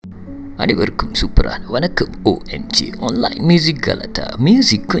அனைவருக்கும் சூப்பரான வணக்கம். OMG online music Galatta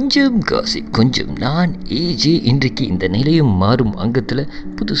music கொஞ்சம் காசிப் கொஞ்சம் நான் ஏஜே. இன்றைக்கு இந்த நிலையம் மாறும் அங்கத்தில்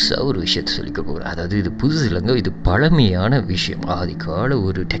புதுசாக ஒரு விஷயத்தை சொல்லிக்க போகிறேன். அதாவது இது புதுசு இல்லைங்க, இது பழமையான விஷயம், ஆதிக்கால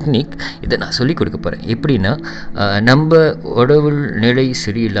ஒரு டெக்னிக். இதை நான் சொல்லிக் கொடுக்க போகிறேன். எப்படின்னா, நம்ம உடல் நிலை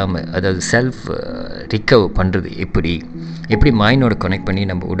சரியில்லாமல், அதாவது செல்ஃப் ரிக்கவர் பண்ணுறது எப்படி மைண்டோட கனெக்ட் பண்ணி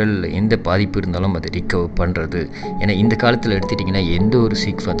நம்ம உடலில் எந்த பாதிப்பு இருந்தாலும் அதை ரிக்கவர் பண்ணுறது. ஏன்னா இந்த காலத்தில் எடுத்துட்டிங்கன்னா எந்த ஒரு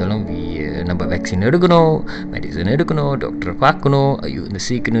சீக் பார்த்தாலும் நம்ம வேக்சின் எடுக்கணும், மெடிசன் எடுக்கணும், டாக்டரை பார்க்கணும், ஐயோ இந்த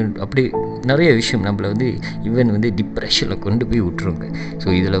சீக்குன்னு அப்படி நிறைய விஷயம் நம்மளை ஈவன் டிப்ரெஷனில் கொண்டு போய் விட்டுருங்க. ஸோ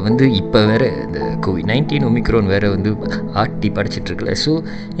இதில் இப்போ வேறு இந்த COVID-19 ஒமிக்ரோன் வேறு ஆட்டி படைச்சிட்ருக்குல்ல. ஸோ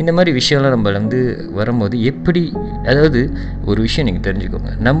இந்த மாதிரி விஷயம்லாம் நம்மள வரும்போது எப்படி, அதாவது ஒரு விஷயம் நீங்கள்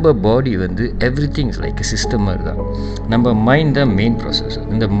தெரிஞ்சுக்கோங்க, நம்ம பாடி எவ்ரி திங்ஸ் லைக் சிஸ்டம் மாதிரி தான். நம்ம மைண்ட் தான் மெயின் ப்ராசஸ்.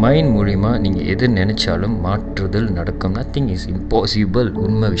 இந்த மைண்ட் மூலிமா நீங்கள் எது நினச்சாலும் மாற்றுதல் நடக்கும். நத்திங் இஸ் இம்பாசிபிள்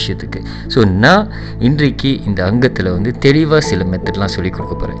உண்மை விஷயத்துக்கு. ஸோ நான் இன்றைக்கு இந்த அங்கத்தில் தெளிவாக சில மெத்தட்லாம் சொல்லிக்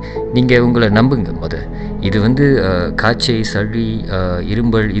கொடுக்க போகிறேன். நீங்கள் உங்களை நம்புங்க. இது காய்ச்சல், சளி,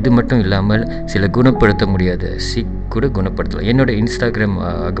 இரும்பல் இது மட்டும் இல்லாமல் சில குணப்படுத்த முடியாத சிக் கூட குணப்படுத்தலாம். என்னோடய இன்ஸ்டாகிராம்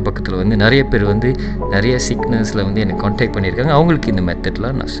பக்கத்தில் நிறைய பேர் நிறைய சிக்னஸில் என்னை கான்டாக்ட் பண்ணியிருக்காங்க. அவங்களுக்கு இந்த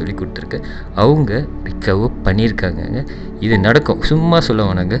மெத்தட்லாம் நான் சொல்லி கொடுத்துருக்கேன். அவங்க ரிக்கவர் பண்ணியிருக்காங்க. இது நடக்கும், சும்மா சொல்ல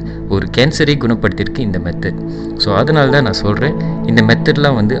வேணாங்க. ஒரு கேன்சரை குணப்படுத்தியிருக்கு இந்த மெத்தட். ஸோ அதனால தான் நான் சொல்கிறேன், இந்த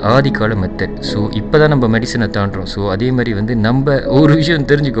மெத்தட்லாம் ஆதிக்கால மெத்தட். ஸோ இப்போ தான் நம்ம மெடிசனை தாண்டுறோம். ஸோ அதே மாதிரி நம்ம ஒரு விஷயம்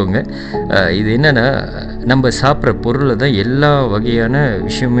தெரிஞ்சுக்கோங்க, இது என்னென்னா, நம்ம சாப்பிட்ற பொருளில் தான் எல்லா வகையான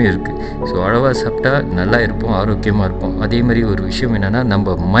விஷயமும் இருக்குது. ஸோ அளவாக சாப்பிட்டா நல்லா இருப்போம், ஆரோக்கியமாக இருப்போம். அதே மாதிரி ஒரு விஷயம் என்னென்னா,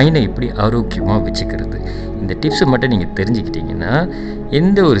 நம்ம மைண்டை எப்படி ஆரோக்கியமாக வச்சுக்கிறது. இந்த டிப்ஸை மட்டும் நீங்கள் தெரிஞ்சுக்கிட்டிங்கன்னா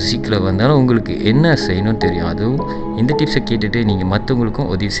எந்த ஒரு சீக்கிரம் வந்தாலும் உங்களுக்கு என்ன செய்யணும்னு தெரியும். அதுவும் இந்த டிப்ஸை கேட்டுட்டு நீங்கள்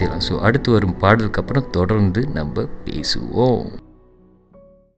மற்றவங்களுக்கும் உதவி செய்யலாம். ஸோ அடுத்து வரும் பாடலுக்கு அப்புறம் தொடர்ந்து நம்ம பேசுவோம்.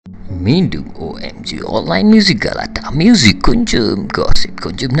 மீண்டும் OMG online music Galatta music கொஞ்சம் காசிப்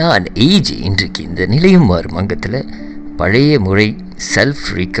கொஞ்சம் நான் ஏஜி. இன்றைக்கு இந்த நிலையம் மாறும் அங்கத்தில் பழைய முறை செல்ஃப்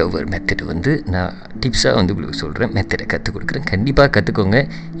ரிகவர் மெத்தட் நான் டிப்ஸாக உங்களுக்கு சொல்கிறேன். மெத்தடை கற்றுக் கொடுக்குறேன். கண்டிப்பாக கற்றுக்கோங்க.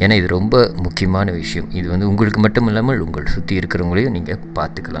 ஏன்னா இது ரொம்ப முக்கியமான விஷயம். இது உங்களுக்கு மட்டும் இல்லாமல் உங்களை சுற்றி இருக்கிறவங்களையும் நீங்கள்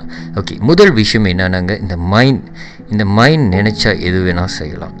பார்த்துக்கலாம். ஓகே, முதல் விஷயம் என்னன்னாங்க, இந்த மைண்ட் நினச்சா எது வேணால்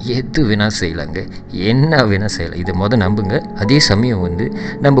செய்யலாம், என்ன வேணால் செய்யலாம். இதை நம்புங்க. அதே சமயம்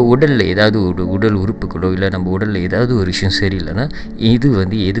நம்ம உடலில் ஏதாவது ஒரு உடல் உறுப்புகளோ இல்லை நம்ம உடலில் ஏதாவது ஒரு விஷயம் சரியில்லைன்னா இது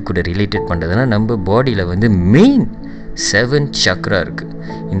எது கூட ரிலேட்டட் பண்ணுறதுன்னா, நம்ம பாடியில் மெயின் 7 சக்ரா இருக்குது.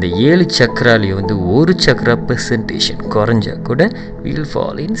 இந்த 7 சக்ராலேயே ஒரு சக்ரா பெர்சன்டேஷன் குறைஞ்சா கூட will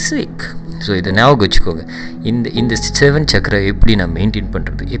fall in sick. So இதை ஞாபகம் வச்சுக்கோங்க. இந்த 7 சக்ரா எப்படி நான் மெயின்டைன்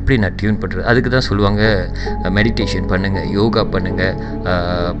பண்ணுறது, எப்படி நான் டியூன் பண்ணுறது, அதுக்கு தான் சொல்லுவாங்க மெடிடேஷன் பண்ணுங்கள், யோகா பண்ணுங்கள்,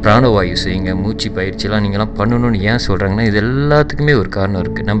 பிராணவாயு செய்யுங்க, மூச்சு பயிற்சியெல்லாம் நீங்கள்லாம் பண்ணணும்னு ஏன் சொல்கிறாங்கன்னா, இது எல்லாத்துக்குமே ஒரு காரணம்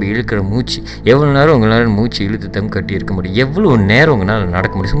இருக்குது. நம்ம இழுக்கிற மூச்சு, எவ்வளோ நேரம் உங்களால் மூச்சு இழுத்து தம் கட்டி இருக்க முடியும், எவ்வளோ நேரம் உங்களால்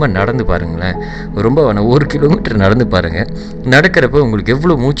நடக்க முடியும். சும்மா நடந்து பாருங்களேன், ரொம்ப வேணாம் 1 கிலோமீட்டர் நடந்து பாருங்கள். நடக்கிறப்ப உங்களுக்கு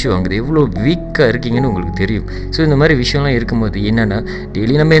எவ்வளோ மூச்சு வாங்குது, எவ்வளோ வீக்காக இருக்கீங்கன்னு உங்களுக்கு தெரியும். ஸோ இந்த மாதிரி விஷயம்லாம் இருக்கும்போது என்னென்னா,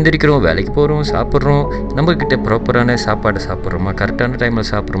 டெய்லி நம்ம எந்திரிக்கிறோம், வேலைக்கு போகிறோம், சாப்பிட்றோம், நம்மக்கிட்ட ப்ராப்பரான சாப்பாடு சாப்பிட்றோமா, கரெக்டான டைமில்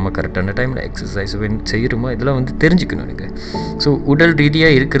சாப்பிட்றோமா, கரெக்டான டைமில் எக்ஸசைஸ் செய்கிறோமா, இதெல்லாம் தெரிஞ்சுக்கணும் எனக்கு. ஸோ உடல்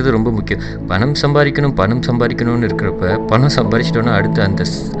ரீதியாக இருக்கிறது ரொம்ப முக்கியம். பணம் சம்பாதிக்கணும்னு இருக்கிறப்ப பணம் சம்பாதிச்சிட்டோன்னா அடுத்து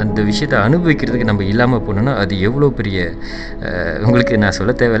அந்த விஷயத்தை அனுபவிக்கிறதுக்கு நம்ம இல்லாமல் போனோன்னா அது எவ்வளோ பெரிய, உங்களுக்கு நான்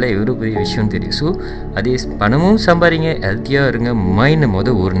சொல்ல தேவையில்லை, எவ்வளோ பெரிய விஷயம் தெரியும். ஸோ அதே பணமும் சம்பாதிங்க, ஹெல்த்தியாக இருங்க, மைண்டை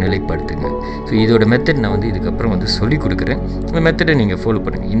ஒரு நிலைப்படுத்துங்க. ஸோ இதோட மெத்தட் நான் இதுக்கப்புறம் சொல்லிக் கொடுக்குறேன். இந்த மெத்தடை நீங்கள் ஃபாலோ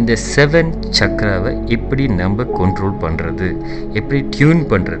பண்ணுங்கள். இந்த 7 சக்கராவை எப்படி நம்ம கண்ட்ரோல் பண்ணுறது, எப்படி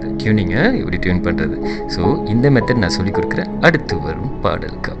டியூனிங்கை எப்படி டியூன் பண்ணுறது. ஸோ இந்த மெத்தட் நான் சொல்லிக் கொடுக்குறேன். அடுத்து வரும்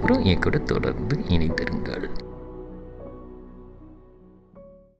பாடலுக்கு அப்புறம் என் கூட தொடர்ந்து இணைந்திருங்கள்.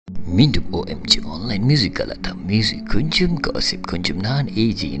 மீண்டும் OMG online music Galatta music கொஞ்சம் காசிப் கொஞ்சம் நான்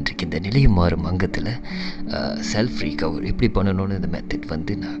ஏஜி. இன்றைக்கு இந்த நிலையம் மாறும் அங்கத்தில் செல்ஃப் ரிகவர் எப்படி பண்ணணும்னு இந்த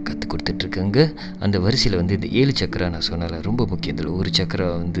மெத்தட் நான் கற்றுக் கொடுத்துட்ருக்கேங்க. அந்த வரிசையில் இந்த 7 சக்கரா நான் சொன்னால ரொம்ப முக்கியம். இதில் ஒரு சக்கரா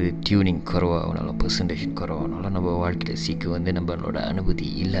டியூனிங் குறவாகனாலும், பெர்சன்டேஷன் குறவாகனாலும் நம்ம வாழ்க்கையில் சீக்கு நம்மளோட அனுமதி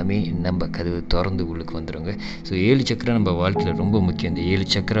எல்லாமே நம்ம கதவு திறந்து உள்ளுக்கு வந்துடுங்க. ஸோ 7 சக்கரா நம்ம வாழ்க்கையில் ரொம்ப முக்கியம். இந்த 7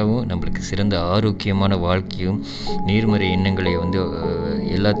 சக்கராவும் நம்மளுக்கு சிறந்த ஆரோக்கியமான வாழ்க்கையும் நேர்மறை எண்ணங்களை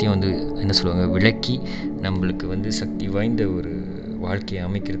எல்லாத்தையும் என்ன சொல்லுவாங்க, விளக்கி நம்மளுக்கு சக்தி வாய்ந்த ஒரு வாழ்க்கையை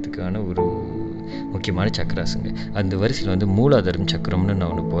அமைக்கிறதுக்கான ஒரு முக்கியமான சக்கராஸுங்க. அந்த வரிசையில் வந்து மூலாதாரம் சக்கரம்னு நான்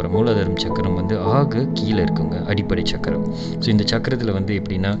ஒன்று போகிறேன். மூலாதாரம் சக்கரம் வந்து ஆக கீழே இருக்குங்க, அடிப்படை சக்கரம். ஸோ இந்த சக்கரத்தில் வந்து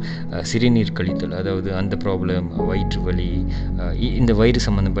எப்படின்னா சிறுநீர் கழித்தல், அதாவது அந்த ப்ராப்ளம், வயிற்று வலி, இந்த வயிறு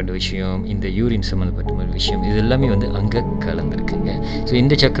சம்மந்தப்பட்ட விஷயம், இந்த யூரின் சம்மந்தப்பட்ட விஷயம், இது எல்லாமே வந்து அங்கே கலந்துருக்குங்க. ஸோ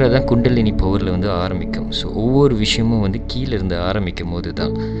இந்த சக்கரம் தான் குண்டலினி பவரில் வந்து ஆரம்பிக்கும். ஸோ ஒவ்வொரு விஷயமும் வந்து கீழே இருந்து ஆரம்பிக்கும் போது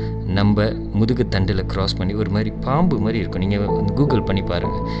தான் நம்ம முதுகு தண்டில் க்ராஸ் பண்ணி ஒரு மாதிரி பாம்பு மாதிரி இருக்கும். நீங்கள் வந்து கூகுள் பண்ணி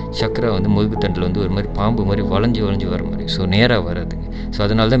பாருங்கள், சக்கரா வந்து முதுகு தண்டில் வந்து ஒரு மாதிரி பாம்பு மாதிரி வளைஞ்சு வர மாதிரி. ஸோ நேராக வராதுங்க. ஸோ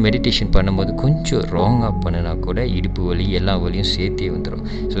அதனால தான் மெடிடேஷன் பண்ணும்போது கொஞ்சம் ராங்காக பண்ணினா கூட இடுப்பு வலி எல்லா வலியும் சேர்த்தே வந்துடும்.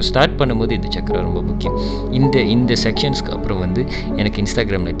 ஸோ ஸ்டார்ட் பண்ணும்போது இந்த சக்கரா ரொம்ப முக்கியம். இந்த செக்ஷன்ஸ்க்கு அப்புறம் வந்து எனக்கு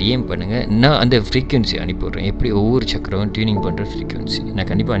இன்ஸ்டாகிராமில் டிஎம் பண்ணுங்கள், நான் அந்த ஃப்ரீக்வன்சி அனுப்பிவிட்றேன். எப்படி ஒவ்வொரு சக்கரவும் டியூனிங் பண்ணுற ஃப்ரீக்வன்சி நான்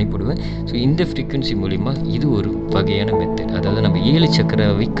கண்டிப்பாக அனுப்பிவிடுவேன். ஸோ இந்த ஃப்ரீக்வன்சி மூலிமா இது ஒரு வகையான மெத்தட். அதாவது நம்ம 7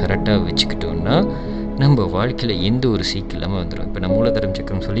 சக்கராவை கரெக்டாக வச்சுக்கிட்டோம்னா நம்ம வாழ்க்கையில் எந்த ஒரு சீக்கு இல்லாமல் வந்துடும். இப்போ நான் மூலதரம்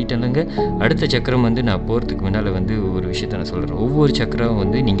சக்கரம் சொல்லிட்டேன்லங்க. அடுத்த சக்கரம் வந்து நான் போகிறதுக்கு முன்னால் வந்து ஒரு விஷயத்த நான் சொல்கிறேன். ஒவ்வொரு சக்கரம்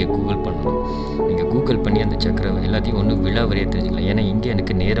வந்து நீங்கள் கூகுள் பண்ணணும். நீங்கள் கூகுள் பண்ணி அந்த சக்கரம் எல்லாத்தையும் ஒன்று விழாவறியாக தெரிஞ்சுக்கலாம். ஏன்னா இங்கே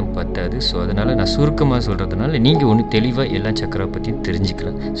எனக்கு நேரம் பத்தாது. ஸோ அதனால் நான் சுருக்கமாக சொல்கிறதுனால நீங்கள் ஒன்று தெளிவாக எல்லா சக்கரா பற்றியும்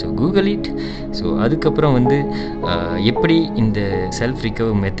தெரிஞ்சுக்கலாம். So Google it. ஸோ அதுக்கப்புறம் வந்து எப்படி இந்த செல்ஃப்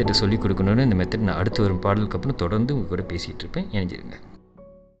ரிகவர் மெத்தடை சொல்லிக் கொடுக்கணும்னு இந்த மெத்தட் நான் அடுத்து வரும் பாடலுக்கு அப்புறம் தொடர்ந்து உங்கள் கூட பேசிகிட்டு இருப்பேன். இணைஞ்சிருங்க.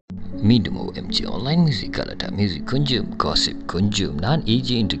 மீண்டும் OMG online music Galatta music கொஞ்சம் காசிப் கொஞ்சம் நான்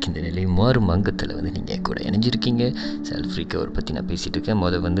ஏஜி இன்றைக்கு இந்த நிலை மாறும் அங்கத்தில் வந்து நீங்கள் கூட இணைஞ்சிருக்கீங்க. செல்ஃப் ரிகவர் பற்றி நான் பேசிகிட்டு இருக்கேன்.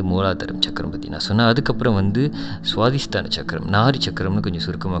 முதல் வந்து மூலாதாரம் சக்கரம் பற்றி நான் சொன்னேன். அதுக்கப்புறம் வந்து சுவாதிஷ்டான சக்கரம், நாரி சக்கரம்னு கொஞ்சம்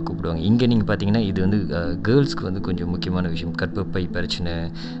சுருக்கமாக கூப்பிடுவாங்க. இங்கே நீங்கள் பார்த்தீங்கன்னா இது வந்து கேர்ள்ஸ்க்கு வந்து கொஞ்சம் முக்கியமான விஷயம். கர்ப்பப்பை பிரச்சனை,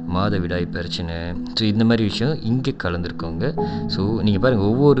 மாதவிடாய் பிரச்சனை, ஸோ இந்த மாதிரி விஷயம் இங்கே கலந்துருக்கோங்க. ஸோ நீங்கள் பாருங்கள்,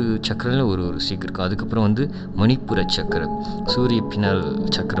 ஒவ்வொரு சக்கரம்லையும் ஒரு சீக்கு இருக்கும். அதுக்கப்புறம் வந்து மணிப்புர சக்கரம், சூரிய பின்னால்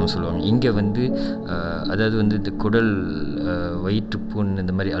சக்கரம் சொல்லுவாங்க. இங்கே வந்து அதாவது வந்து இந்த குடல், வயிற்றுப்புண்,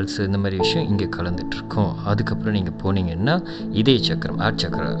 இந்த மாதிரி அல்சர், இந்த மாதிரி விஷயம் இங்கே கலந்துட்டுருக்கோம். அதுக்கப்புறம் நீங்கள் போனீங்கன்னா இதய சக்கரம், ஆட்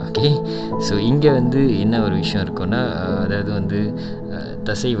சக்கரா. ஓகே. ஸோ இங்கே வந்து என்ன ஒரு விஷயம் இருக்குன்னா, அதாவது வந்து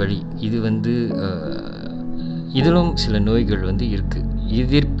தசை வலி, இது வந்து இதிலும் சில நோய்கள் வந்து இருக்குது.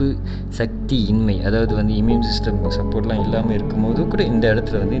 எதிர்ப்பு சக்தி இன்மை, அதாவது வந்து இம்யூன் சிஸ்டம் சப்போர்ட்லாம் இல்லாமல் இருக்கும்போது கூட இந்த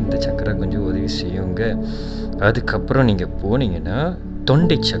இடத்துல வந்து இந்த சக்கரா கொஞ்சம் உதவி செய்யுங்க. அதுக்கப்புறம் நீங்கள் போனீங்கன்னா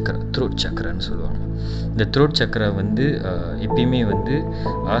தொண்டை சக்கரா, த்ரோட் சக்கரான்னு சொல்லுவாங்க. இந்த த்ரோட் சக்கரா வந்து எப்பயுமே வந்து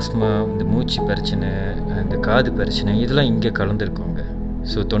ஆஸ்மா, இந்த மூச்சு பிரச்சனை, இந்த காது பிரச்சனை, இதெல்லாம் இங்கே கலந்துருக்கோங்க.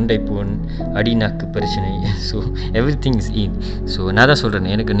 ஸோ தொண்டை புண், அடிநாக்கு பிரச்சனை, so everything is in. So நான் தான் சொல்கிறேன்,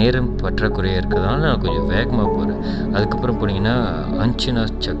 எனக்கு நேரம் பற்றாக்குறையாக இருக்கிறதுனால நான் கொஞ்சம் வேகமாக போகிறேன். அதுக்கப்புறம் போனீங்கன்னா அஞ்சனா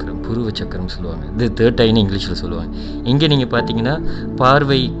சக்கரம், புருவ சக்கரம் சொல்லுவாங்க. இது தேர்ட் ஐன்னு இங்கிலீஷில் சொல்லுவாங்க. இங்கே நீங்கள் பார்த்தீங்கன்னா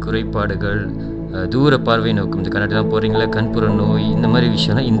பார்வை குறைபாடுகள், தூர பார்வை நோக்கும், இந்த கண்ணாடிலாம் போகிறீங்களா, கண்புற நோய், இந்த மாதிரி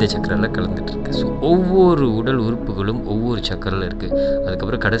விஷயம்லாம் இந்த சக்கராவில் கலந்துட்டு இருக்குது. ஸோ ஒவ்வொரு உடல் உறுப்புகளும் ஒவ்வொரு சக்கரில் இருக்குது.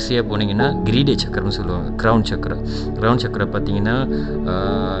 அதுக்கப்புறம் கடைசியாக போனீங்கன்னா கிரீடே சக்கரம்னு சொல்லுவாங்க, கிரவுன் சக்கரா. கிரவுன் சக்கரா பார்த்தீங்கன்னா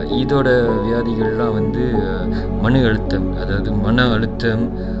இதோட வியாதிகள்லாம் வந்து மன அழுத்தம், அதாவது மன அழுத்தம்,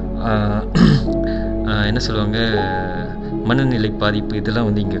 என்ன சொல்லுவாங்க, மனநிலை பாதிப்பு, இதெல்லாம்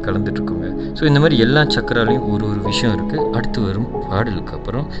வந்து இங்கே கலந்துட்டுருக்கோங்க. ஸோ இந்த மாதிரி எல்லா சக்கராலையும் ஒரு விஷயம் இருக்குது. அடுத்து வரும் பாடலுக்கு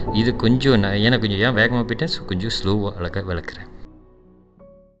அப்புறம் இது கொஞ்சம் நான் கொஞ்சம் ஏன் வேகமாக போயிட்டேன், ஸோ கொஞ்சம் ஸ்லோவாக அழகாக விளக்குறேன்.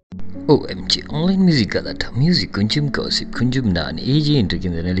 OMG online music Galatta music கொஞ்சம் காசிப் கொஞ்சம் நான் ஏஜி இன்றைக்கு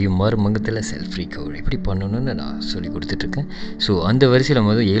இந்த நிலையும் மாறும் அங்கத்தில் செல்ஃப் ரிகவர் எப்படி பண்ணணும்னு நான் சொல்லி கொடுத்துட்ருக்கேன். ஸோ அந்த வரிசையில்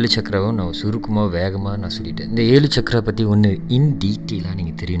முதல் 7 சக்கராவும் நான் சுருக்கமாக வேகமாக நான் சொல்லிட்டேன். இந்த 7 சக்கரா பற்றி ஒன்று இன் டீட்டெயிலாக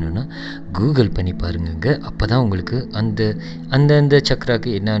நீங்கள் தெரியணுன்னா கூகுள் பண்ணி பாருங்க. அப்போ தான் உங்களுக்கு அந்த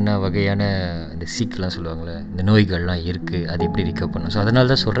சக்கராவுக்கு என்னென்ன வகையான இந்த சீக்கெலாம் சொல்லுவாங்களே, இந்த நோய்கள்லாம் இருக்குது, அது எப்படி ரிகவர் பண்ணணும். ஸோ அதனால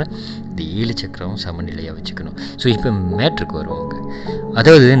தான் சொல்கிறேன், இந்த 7 சக்கராவும் சமநிலையாக வச்சுக்கணும். ஸோ இப்போ மேட்ருக்கு வருவாங்க.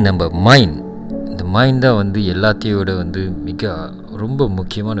 அதாவது நம்ம இந்த மைண்ட் தான் வந்து எல்லாத்தையோட வந்து ரொம்ப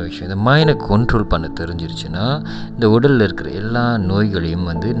முக்கியமான விஷயம். இந்த மைண்டை கண்ட்ரோல் பண்ண தெரிஞ்சிருச்சுன்னா இந்த உடலில் இருக்கிற எல்லா நோய்களையும்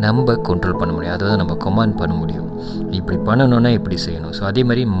வந்து நம்ம கண்ட்ரோல் பண்ண முடியும். அதாவது நம்ம கமாண்ட் பண்ண முடியும், இப்படி பண்ணணுன்னா இப்படி செய்யணும். ஸோ அதே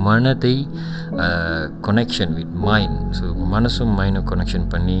மாதிரி மனதை கனெக்ஷன் வித் மைண்ட், ஸோ மனசும் மைண்டும் கனெக்ஷன்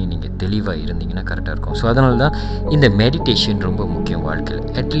பண்ணி நீங்கள் தெளிவாக இருந்தீங்கன்னா கரெக்டாக இருக்கும். ஸோ அதனால தான் இந்த மெடிடேஷன் ரொம்ப முக்கியம் வாழ்க்கையில்.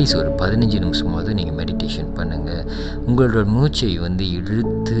 அட்லீஸ்ட் ஒரு 15 நிமிஷமாவது நீங்கள் மெடிடேஷன் பண்ணுங்கள். உங்களோட மூச்சை வந்து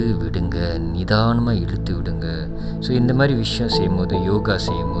இழுத்து விடுங்க, நிதானமாக இழுத்து விடுங்க. ஸோ இந்த மாதிரி விஷயம் செய்யும்போது, யோகா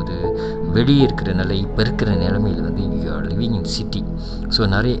செய்யும்போது, வெளியே இருக்கிறனால இப்போ இருக்கிற நிலைமையில் வந்து you are living in city. So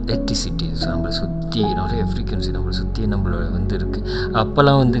நிறைய எலக்ட்ரிசிட்டி, ஸோ நம்மளை சுற்றி நிறைய ஃப்ரீக்வன்சி நம்மளை சுற்றி நம்மளோட வந்து இருக்குது.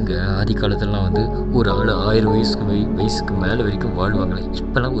 அப்போல்லாம் வந்து இங்கே ஆதி காலத்துலலாம் வந்து ஒரு ஆள் 1000 வயசுக்கு மேலே வரைக்கும் வாழ்வாங்களே.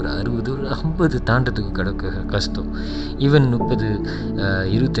 இப்போல்லாம் ஒரு 60 50 தாண்டத்துக்கு கஷ்டம். ஈவன் 30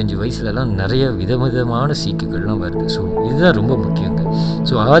 25 வயசுலலாம் நிறைய விதவிதமான சீக்குகள்லாம் வருது. ஸோ இதுதான் ரொம்ப முக்கியங்க.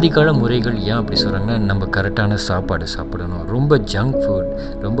 ஸோ ஆதிகால முறைகள் ஏன் அப்படி சொல்கிறாங்கன்னா, நம்ம கரெக்டான சாப்பாடு சாப்பிடணும். ரொம்ப ஜங்க் ஃபுட்,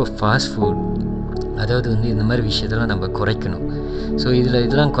 ரொம்ப ஃபாஸ்ட் ஃபுட், அதாவது வந்து இந்த மாதிரி விஷயத்தெல்லாம் நம்ம குறைக்கணும். ஸோ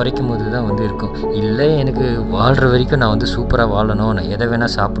இதெல்லாம் குறைக்கும் போது தான் வந்து இருக்கும். இல்லை எனக்கு வாழ்கிற வரைக்கும் நான் வந்து சூப்பராக வாழணும், நான் எதை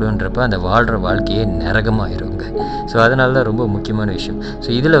வேணால் சாப்பிடுவேன்றப்ப அந்த வாழ்கிற வாழ்க்கையே நரகமாகிருங்க. ஸோ அதனால தான் ரொம்ப முக்கியமான விஷயம். ஸோ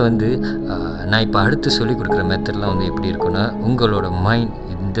இதில் வந்து நான் இப்போ அடுத்து சொல்லிக் கொடுக்குற மெத்தட்லாம் வந்து எப்படி இருக்குன்னா, உங்களோட மைண்ட்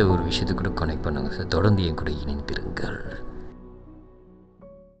இந்த ஒரு விஷயத்துக்கு கூட கனெக்ட் பண்ணுங்க. ஸோ தொடர்ந்து என் கூட இணைந்திருங்கள்.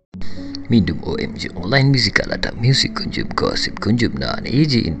 மீண்டும் OMG online music Galatta, music கொஞ்சம் காசிப் கொஞ்சம் நான்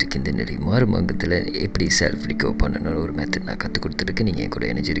ஏஜி இன்றைக்கு இந்த நிலை மாறும் அங்கத்தில் எப்படி செல்ஃப் ரிகவர் பண்ணணும்னு ஒரு மெத்தட் நான் கற்றுக் கொடுத்துருக்கேன். நீங்கள் என் கூட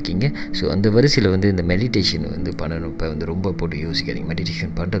இணைஞ்சிருக்கீங்க. ஸோ அந்த வரிசையில் வந்து இந்த மெடிடேஷன் வந்து பண்ணணும். இப்போ வந்து ரொம்ப போட்டு யோசிக்காதீங்க.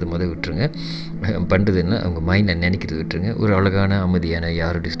 மெடிடேஷன் பண்ணுறது விட்டுருங்க. பண்ணுறதுன்னா அவங்க மைண்டில் நினைக்கிறது விட்டுருங்க. ஒரு அழகான அமைதியான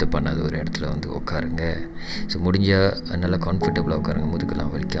யாரும் டிஸ்டர்ப் பண்ணாத ஒரு இடத்துல வந்து உட்காருங்க. ஸோ முடிஞ்சால் நல்லா கான்ஃபர்டபுளாக உட்காருங்க,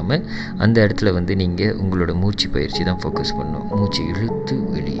 முதுகெல்லாம் வலிக்காமல். அந்த இடத்துல வந்து நீங்கள் உங்களோட மூச்சு பயிற்சி தான் ஃபோக்கஸ் பண்ணணும். மூச்சு இழுத்து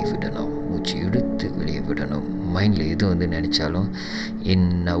வெளியே விடணும், மூச்சு இழுத்து வெளியே விடணும். மைண்டில் எது வந்து நினச்சாலும்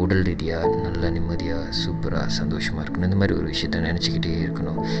என்ன உடல் ரீதியாக நல்லா நிம்மதியாக சூப்பராக சந்தோஷமாக இருக்கணும். இந்த மாதிரி ஒரு விஷயத்த நினச்சிக்கிட்டே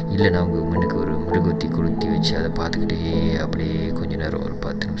இருக்கணும். இல்லைனா உங்கள் மண்ணுக்கு ஒரு மெழுகுவர்த்தி கொளுத்தி வச்சு அதை பார்த்துக்கிட்டே அப்படியே கொஞ்சம் நேரம் ஒரு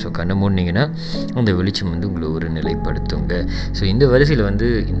 10 நிமிஷம் கண்ணை மூடினீங்கன்னா அந்த வெளிச்சம் வந்து உங்களை ஒரு நிலைப்படுத்துங்க. ஸோ இந்த வரிசையில் வந்து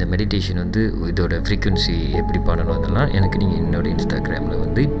இந்த மெடிடேஷன் வந்து இதோட ஃப்ரீக்குவன்சி எப்படி பண்ணணும் அதெல்லாம் எனக்கு நீங்கள் என்னோடய இன்ஸ்டாகிராமில்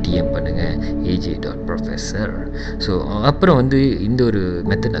வந்து டிஎம் பண்ணுங்கள், aj.professor. ஸோ அப்புறம் வந்து இந்த ஒரு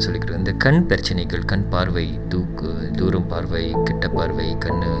மெத்தட் நான் சொல்லிக்கிறேன். இந்த கண் பிரச்சனைகள், கண் பார்வை, தூரம் பார்வை, கிட்ட பார்வை,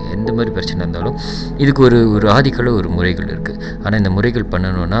 கண் எந்த மாதிரி பிரச்சனை இருந்தாலும் இதுக்கு ஒரு ஆதிக்கால ஒரு முறைகள் இருக்குது. ஆனால் இந்த முறைகள்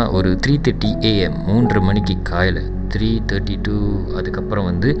பண்ணணுன்னா ஒரு 3:30 AM 3:30 மணிக்கு காயில் 3:32 அதுக்கப்புறம்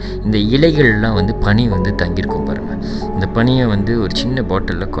வந்து இந்த இலைகள்லாம் வந்து பனி வந்து தங்கியிருக்கும் பாருங்கள். இந்த பனியை வந்து ஒரு சின்ன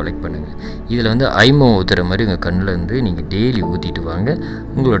பாட்டிலில் கலெக்ட் பண்ணுங்கள். இதில் வந்து ஐமோ ஊற்றுற மாதிரி உங்கள் கண்ணில் வந்து நீங்கள் டெய்லி ஊற்றிட்டு வாங்க.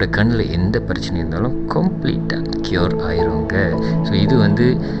 உங்களோட கண்ணில் எந்த பிரச்சனை இருந்தாலும் கம்ப்ளீட்டாக க்யூர் ஆயிருங்க. ஸோ இது வந்து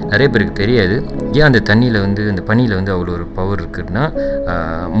நிறைய பேருக்கு தெரியாது. ஏன் அந்த தண்ணியில் வந்து அந்த பனியில் வந்து அவ்வளோ ஒரு பவர் இருக்குதுன்னா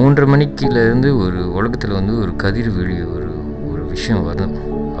 3:30 மணிக்கிலேருந்து ஒரு உலகத்தில் வந்து ஒரு கதிர்வீழி ஒரு விஷயம் வரும்.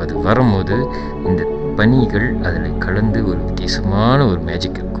 அது வரும்போது இந்த பனிகள் அதில் கலந்து ஒரு வித்தியாசமான ஒரு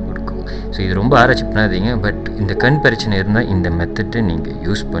மேஜிக் கொடுக்கும். ஸோ இது ரொம்ப ஆராய்ச்சி பண்ணாதீங்க. பட் இந்த கண் பிரச்சனை இருந்தால் இந்த மெத்தட்டை நீங்கள்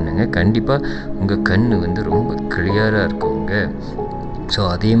யூஸ் பண்ணுங்கள். கண்டிப்பாக உங்கள் கண் வந்து ரொம்ப கிளியராக இருக்குங்க. ஸோ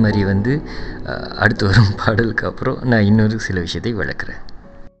அதே மாதிரி வந்து அடுத்து வரும் பாடலுக்கு அப்புறம் நான் இன்னொரு சில விஷயத்தை விளக்குறேன்.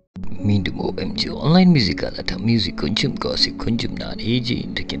 மீண்டும் OMG online music Galatta, music கொஞ்சம் காசிப் கொஞ்சம் நான் ஏஜி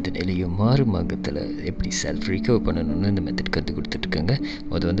இன்றைக்கு இந்த நிலையும் மாறும் அங்கத்தில் எப்படி செல்ஃப் ரிகவர் பண்ணணும்னு இந்த மெத்தட் கற்றுக் கொடுத்துட்ருக்காங்க.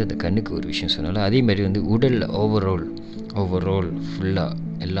 அது வந்து அந்த கண்ணுக்கு ஒரு விஷயம் சொன்னாலும் அதே மாதிரி வந்து உடலில் ஓவரால் ஃபுல்லாக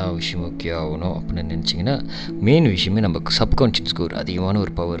எல்லா விஷயமும் ஓகே ஆகணும் அப்படின்னு நினச்சிங்கன்னா மெயின் விஷயமே நம்ம சப்கான்ஷியஸ்க்கு ஒரு அதிகமான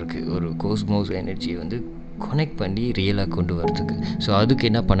ஒரு பவர் இருக்குது. ஒரு கோஸ்மோஸ் எனர்ஜியை வந்து கனெக்ட் பண்ணி ரியலாக கொண்டு வரதுக்கு. ஸோ அதுக்கு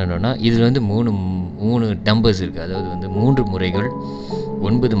என்ன பண்ணணும்னா இதில் வந்து மூணு நம்பர்ஸ் இருக்குது. அதாவது வந்து 3 முறைகள்,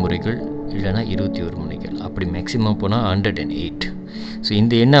 9 முறைகள், இல்லைனா 21 முறைகள், அப்படி மேக்ஸிமம் போனால் 108. ஸோ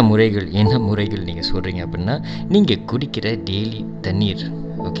இந்த என்ன முறைகள் நீங்கள் சொல்கிறீங்க அப்படின்னா நீங்கள் குடிக்கிற டெய்லி தண்ணீர்.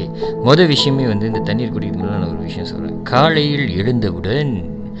 ஓகே, மொதல் விஷயமே வந்து இந்த தண்ணீர் குடிக்கிறதுனால நான் ஒரு விஷயம் சொல்கிறேன். காலையில் எழுந்தவுடன்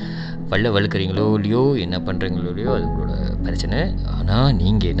பல்ல வளர்க்குறீங்களோ இல்லையோ, என்ன பண்ணுறீங்களோ இல்லையோ, அது உங்களோட பிரச்சனை. ஆனால்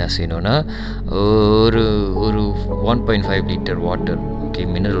நீங்கள் என்ன செய்யணுன்னா ஒரு 1.5 litre water, okay,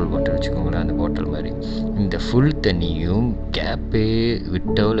 mineral water வச்சுக்கோங்களேன், அந்த பாட்டில் மாதிரி, இந்த ஃபுல் தண்ணியும் கேப்பே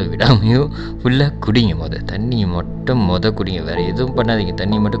விட்டோ இல்லை விடாமையோ ஃபுல்லாக குடிங்க. தண்ணியை மட்டும் குடிங்க, வேறு எதுவும் பண்ணாதீங்க.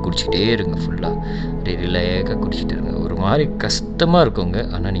 தண்ணியை மட்டும் குடிச்சிக்கிட்டே இருங்க. ஃபுல்லாக அப்படியே ரிலாக்ஸாக குடிச்சிட்டு இருங்க. ஒரு மாதிரி கஷ்டமாக இருக்குங்க,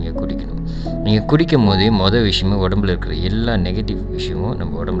 ஆனால் நீங்கள் குடிக்கணும். நீங்கள் குடிக்கும் போதே விஷயமே உடம்புல இருக்கிற எல்லா நெகட்டிவ் விஷயமும்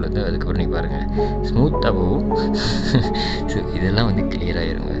நம்ம உடம்புல இருந்து அதுக்கப்புறம் நீங்கள் பாருங்கள் ஸ்மூத்தாக போகும். ஸோ இதெல்லாம் வந்து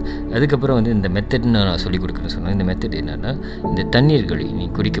கிளியராகிருங்க. அதுக்கப்புறம் வந்து இந்த மெத்தட்னு நான் சொல்லிக் கொடுக்குறேன்னு சொன்னேன். இந்த மெத்தட் என்னென்னா, இந்த தண்ணீர்களை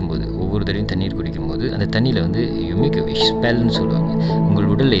நீங்கள் குடிக்கும்போது, ஒவ்வொரு தடவையும் தண்ணீர் குடிக்கும்போது அந்த தண்ணியில் வந்து யுமிக் ஸ்பெல்னு சொல்லுவாங்க. உங்கள்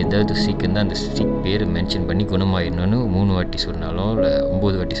உடலில் எதாவது சிக் இருந்தால் அந்த சிக் பேர் மென்ஷன் பண்ணி குணமாயிடணும்னு 3 வாட்டி சொன்னாலும் இல்லை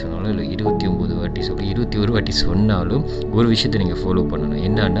 9 வாட்டி சொன்னாலும் இல்லை 29 வாட்டி சொல்லி 21 வாட்டி சொன்னாலும் ஒரு விஷயத்தை நீங்கள் ஃபாலோ பண்ணணும்.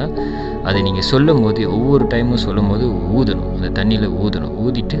 என்னன்னா, அதை நீங்கள் சொல்லும் போது ஒவ்வொரு டைமும் சொல்லும் போது ஊதணும். அந்த தண்ணியில்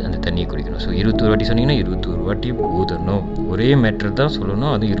ஊதிட்டு அந்த தண்ணியை குடிக்கணும். ஸோ 21 வாட்டி சொன்னீங்கன்னா 21 வாட்டி ஊதணும். ஒரே மேட்ரு தான்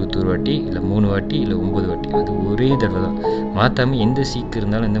சொல்லணும். அது 21 வாட்டி இல்லை 3 வாட்டி இல்லை 9 வாட்டி, அது ஒரே தடவை தான். மாற்றாமல் எந்த சீக்கு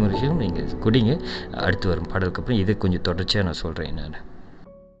இருந்தாலும் எந்த மாதிரி விஷயம் நீங்கள் குடிங்க. அடுத்து வரும் பாடலுக்கு அப்புறம் இதை கொஞ்சம் தொடர்ச்சியாக நான் சொல்கிறேன். நான்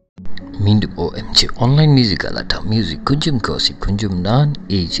மீண்டும் OMG online music Galatta, music கொஞ்சம் காசிப் கொஞ்சம் நான்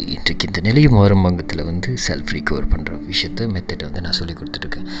ஏஜி இன்றைக்கு இந்த நிலையும் மாறும் அங்கத்தில் வந்து செல்ஃப் ரிகவர் பண்ணுற விஷயத்த மெத்தடை வந்து நான் சொல்லி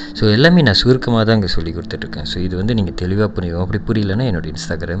கொடுத்துட்ருக்கேன். ஸோ எல்லாமே நான் சுருக்கமாக தான் இங்கே சொல்லி கொடுத்துட்ருக்கேன். ஸோ இது வந்து நீங்கள் தெளிவாக புரியும். அப்படி புரியலன்னா என்னோடய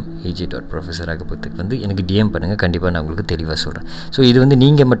இன்ஸ்டாகிராம் aj.professor ஆகப்பத்துக்கு வந்து எனக்கு டிஎம் பண்ணுங்கள். கண்டிப்பாக நான் உங்களுக்கு தெளிவாக சொல்கிறேன். ஸோ இது வந்து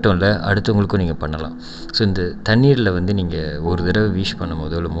நீங்கள் மட்டும் இல்லை, அடுத்தவங்களுக்கும் நீங்கள் பண்ணலாம். ஸோ இந்த தண்ணீரில் வந்து நீங்கள் ஒரு தடவை விஷ்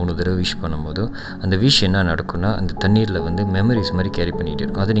பண்ணும்போதோ இல்லை 3 தடவை விஷ் பண்ணும்போதோ அந்த விஷ் என்ன நடக்கும்னா, அந்த தண்ணீரில் வந்து மெமரிஸ் மாதிரி கேரி பண்ணிகிட்டே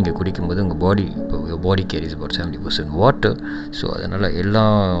இருக்கும். அதை நீங்கள் குடிக்கும்போது பார்க்கும்போது உங்கள் பாடி இப்போ body carries about 70% water. So அதனால் எல்லா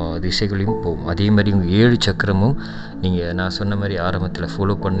திசைகளையும் போகும். அதே மாதிரி உங்கள் 7 சக்கரமும் நீங்கள் நான் சொன்ன மாதிரி ஆரம்பத்தில்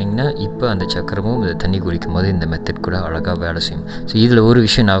ஃபாலோ பண்ணிங்கன்னா இப்போ அந்த சக்கரமும் இந்த தண்ணி குடிக்கும் போது இந்த மெத்தட் கூட அழகாக வேலை செய்யும். ஸோ இதில் ஒரு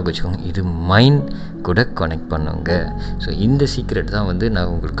விஷயம் ஞாபகம் வச்சுக்கோங்க, இது மைண்ட் கூட கனெக்ட் பண்ணுங்க. ஸோ இந்த சீக்ரெட் தான் வந்து நான்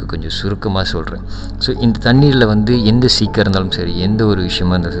உங்களுக்கு கொஞ்சம் சுருக்கமாக சொல்கிறேன். ஸோ இந்த தண்ணீரில் வந்து எந்த சீக்கிரம் இருந்தாலும் சரி, எந்த ஒரு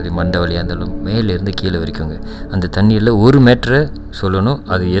விஷயமா இருந்தாலும் சரி, மண்டை வலியாக இருந்தாலும் மேலேருந்து கீழே வரைக்குங்க அந்த தண்ணீரில் ஒரு மேட்ரை சொல்லணும்.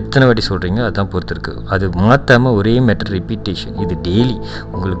 அது எத்தனை வாட்டி சொல்கிறீங்க அதான் பொறுத்து இருக்குது. அது மாற்றாமல் ஒரே மேட்டர் ரிப்பீட்டேஷன். இது டெய்லி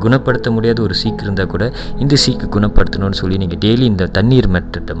உங்களுக்கு குணப்படுத்த முடியாத ஒரு சீக்கு இருந்தால் கூட இந்த சீக்கு குணப்படுத்தணும்னு சொல்லி நீங்கள் டெய்லி இந்த தண்ணீர்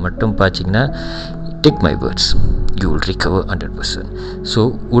மெத்தட்டை மட்டும் பாய்ச்சிங்கன்னா, take my words, you will recover 100%. So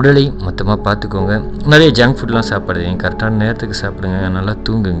உடலை மொத்தமாக பார்த்துக்கோங்க. நிறைய ஜங்க் ஃபுட்லாம் சாப்பிடாதீங்க, கரெக்டான நேரத்துக்கு சாப்பிடுங்க, நல்லா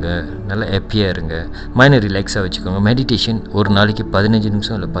தூங்குங்க, நல்லா ஹாப்பியாக இருங்க, மைண்டை ரிலாக்ஸாக வச்சுக்கோங்க. மெடிடேஷன் ஒரு நாளைக்கு 15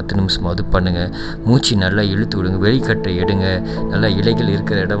 நிமிஷம் இல்லை 10 நிமிஷமாவது பண்ணுங்கள். மூச்சு நல்லா இழுத்து விடுங்க, வெளிக்கட்டை எடுங்க, நல்லா இலைகள்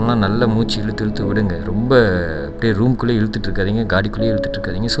இருக்கிற இடம்லாம் நல்லா மூச்சு இழுத்து இழுத்து விடுங்க. ரொம்ப அப்படியே ரூம்குள்ளே இழுத்துட்டு இருக்காதீங்க, காடிக்குள்ளேயே இழுத்துட்டு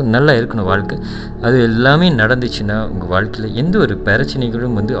இருக்காதீங்க. ஸோ நல்லா இருக்கணும் வாழ்க்கை. அது எல்லாமே நடந்துச்சுன்னா உங்கள் வாழ்க்கையில் எந்த ஒரு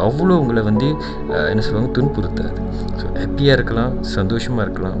பிரச்சனைகளும் வந்து அவ்வளோ உங்களை வந்து என்ன சொல்லுவாங்க, துன்புறுத்தாது. ஸோ ஹாப்பியாக இருக்கலாம், சந்தோஷமாக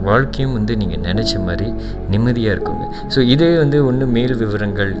இருக்கலாம். வாழ்க்கையும் வந்து நீங்கள் நினச்ச மாதிரி நிம்மதியாக இருக்குங்க. ஸோ இதே வந்து ஒன்று மேல்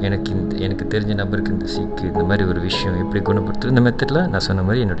விவரங்கள், எனக்கு தெரிஞ்ச நபருக்கு இந்த சீக்கு இந்த மாதிரி ஒரு விஷயம் எப்படி குணப்படுத்துறது, இந்த மெத்தடில் நான் சொன்ன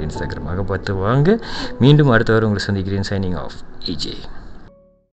மாதிரி என்னுடைய இன்ஸ்டாகிராமாக பார்த்து வாங்க. மீண்டும் அடுத்த வாரம் உங்களை சந்திக்கிறேன். Signing off, EJ.